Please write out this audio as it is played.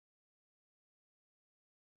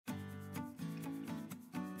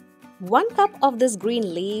1 cup of this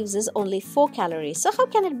green leaves is only 4 calories, so how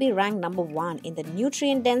can it be ranked number 1 in the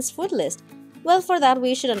nutrient-dense food list? Well, for that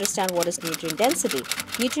we should understand what is nutrient density.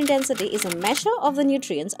 Nutrient density is a measure of the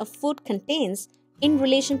nutrients a food contains in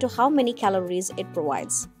relation to how many calories it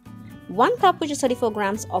provides. 1 cup, which is 34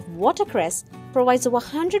 grams of watercress, provides over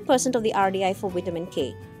 100% of the RDI for vitamin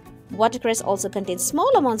K. Watercress also contains small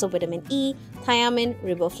amounts of vitamin E, thiamine,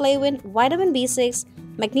 riboflavin, vitamin B6,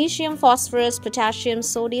 magnesium, phosphorus, potassium,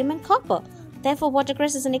 sodium, and copper. Therefore,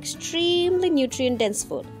 watercress is an extremely nutrient-dense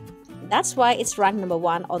food. That's why it's ranked number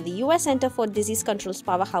 1 on the US Center for Disease Control's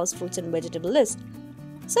Powerhouse Fruits and Vegetable list.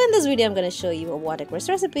 So in this video, I'm going to show you a watercress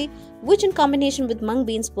recipe, which in combination with mung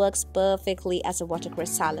beans works perfectly as a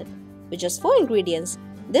watercress salad. With just 4 ingredients,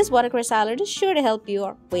 this watercress salad is sure to help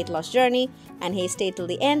your weight loss journey. And hey, stay till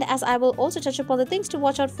the end as I will also touch upon the things to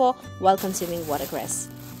watch out for while consuming watercress.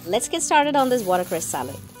 Let's get started on this watercress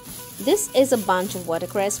salad. This is a bunch of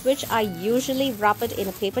watercress which I usually wrap it in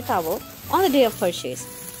a paper towel on the day of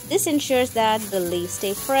purchase. This ensures that the leaves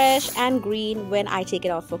stay fresh and green when I take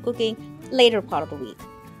it out for cooking later part of the week.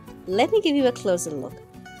 Let me give you a closer look.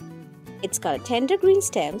 It's got tender green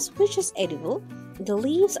stems which is edible. The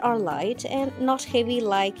leaves are light and not heavy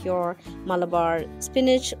like your Malabar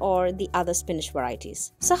spinach or the other spinach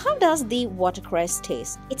varieties. So how does the watercress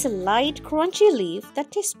taste? It's a light, crunchy leaf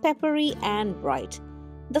that tastes peppery and bright.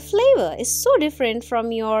 The flavor is so different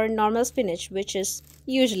from your normal spinach, which is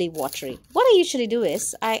usually watery. What I usually do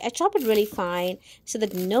is I chop it really fine so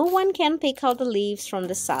that no one can pick out the leaves from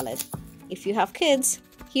the salad. If you have kids,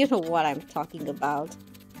 you know what I'm talking about.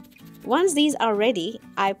 Once these are ready,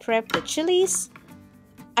 I prep the chilies.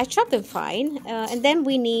 I chop them fine, and then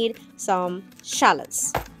we need some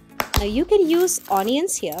shallots. Now you can use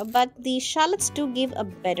onions here, but the shallots do give a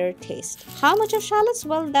better taste. How much of shallots?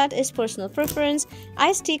 Well, that is personal preference.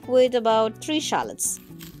 I stick with about 3 shallots.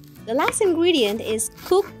 The last ingredient is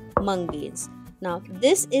cooked mung beans. Now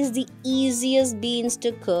this is the easiest beans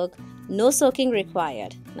to cook, no soaking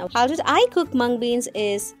required. Now how did I cook mung beans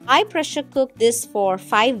is I pressure cook this for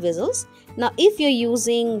 5 whistles. Now if you're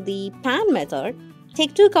using the pan method,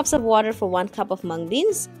 take 2 cups of water for 1 cup of mung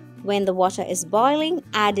beans. When the water is boiling,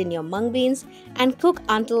 add in your mung beans and cook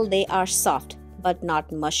until they are soft but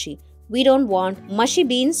not mushy. We don't want mushy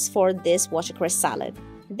beans for this watercress salad.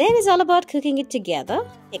 Then it's all about cooking it together.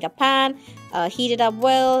 Take a pan, heat it up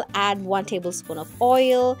well, add 1 tablespoon of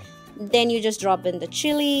oil. Then you just drop in the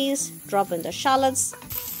chilies, drop in the shallots,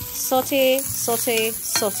 saute, saute,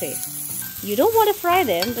 saute. You don't want to fry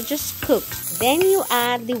them, but just cook. Then you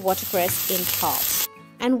add the watercress in halves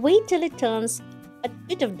and wait till it turns a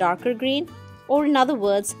bit of darker green, or in other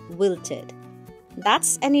words, wilted.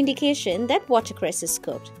 That's an indication that watercress is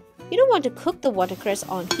cooked. You don't want to cook the watercress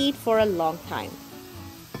on heat for a long time.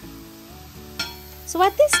 So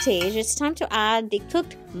at this stage, it's time to add the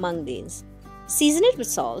cooked mung beans. Season it with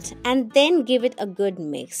salt and then give it a good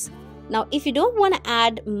mix. Now, if you don't want to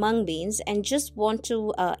add mung beans and just want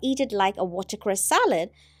to eat it like a watercress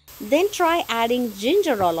salad, then try adding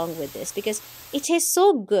ginger along with this because it tastes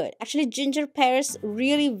so good. Actually, ginger pairs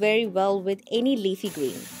really very well with any leafy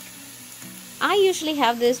green. I usually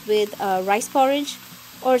have this with rice porridge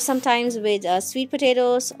or sometimes with sweet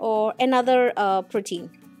potatoes or another protein.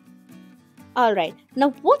 Alright, now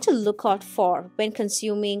what to look out for when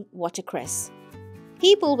consuming watercress?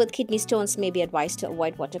 People with kidney stones may be advised to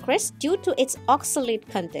avoid watercress due to its oxalate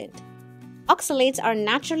content. Oxalates are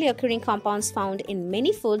naturally occurring compounds found in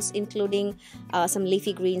many foods, including some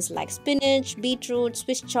leafy greens like spinach, beetroot,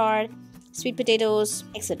 Swiss chard, sweet potatoes,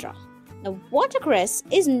 etc. Now, watercress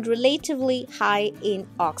is relatively high in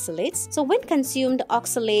oxalates. So when consumed,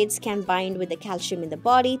 oxalates can bind with the calcium in the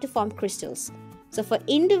body to form crystals. So for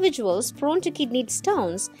individuals prone to kidney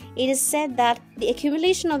stones, it is said that the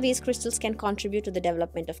accumulation of these crystals can contribute to the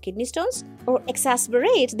development of kidney stones or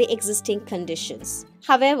exacerbate the existing conditions.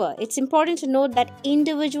 However, it's important to note that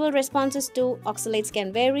individual responses to oxalates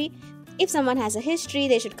can vary. If someone has a history,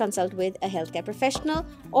 they should consult with a healthcare professional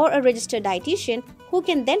or a registered dietitian who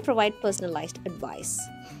can then provide personalized advice.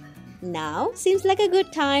 Now seems like a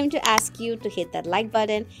good time to ask you to hit that like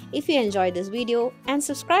button if you enjoyed this video and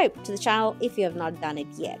subscribe to the channel if you have not done it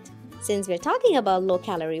yet. Since we're talking about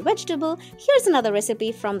low-calorie vegetable, here's another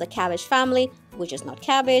recipe from the cabbage family, which is not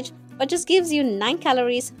cabbage, but just gives you 9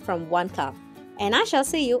 calories from 1 cup. And I shall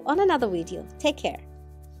see you on another video. Take care.